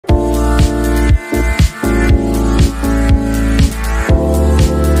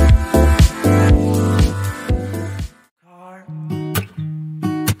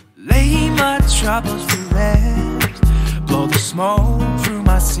troubles to rest. Blow the smoke through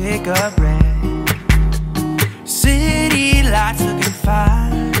my cigarette. City lights looking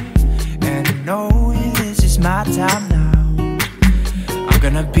fine, and I know this is my time now. I'm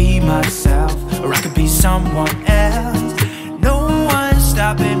gonna be myself, or I could be someone else. No one's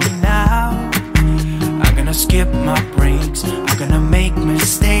stopping me now. I'm gonna skip my breaks, I'm gonna make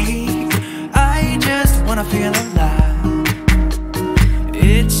mistakes. I just wanna feel alive.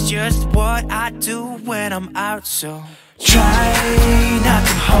 It's just what I do when I'm out, so try not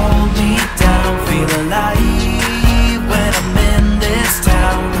to hold me down. Feel alive when I'm in this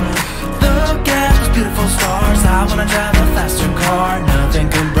town. Look at those beautiful stars. I wanna drive a faster car. Nothing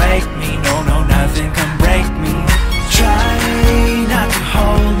can break me, no, no, nothing can break me. Try not to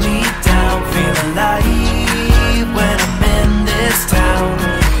hold me down. Feel alive when I'm in this town.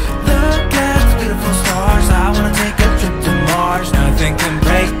 Look at those beautiful stars. I wanna take a trip to Mars. Nothing can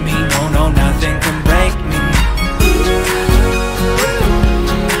break me, no, no, nothing can break me.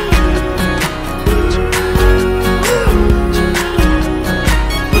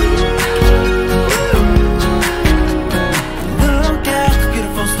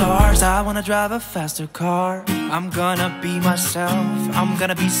 I wanna drive a faster car. I'm gonna be myself, I'm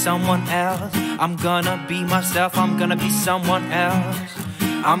gonna be someone else. I'm gonna be myself, I'm gonna be someone else.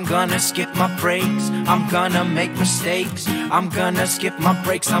 I'm gonna skip my breaks, I'm gonna make mistakes. I'm gonna skip my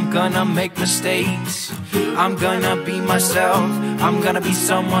breaks, I'm gonna make mistakes. I'm gonna be myself, I'm gonna be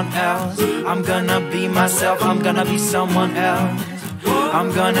someone else. I'm gonna be myself, I'm gonna be someone else. I'm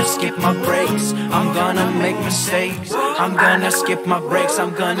gonna skip my breaks, I'm gonna make mistakes. I'm gonna skip my breaks,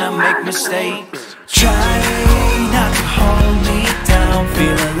 I'm gonna make mistakes. Try not to hold me down.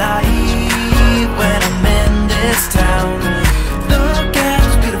 Feel alive when I'm in this town. Look at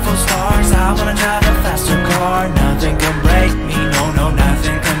those beautiful stars. I wanna drive a faster car. Nothing can break me, no, no,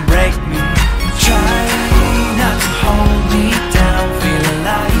 nothing can break me. Try not to hold me down. Feel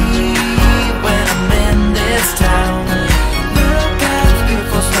alive when I'm in this town.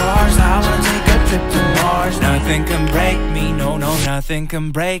 I wanna take a trip to Mars. Nothing can break me, no, no, nothing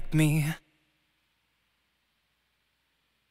can break me.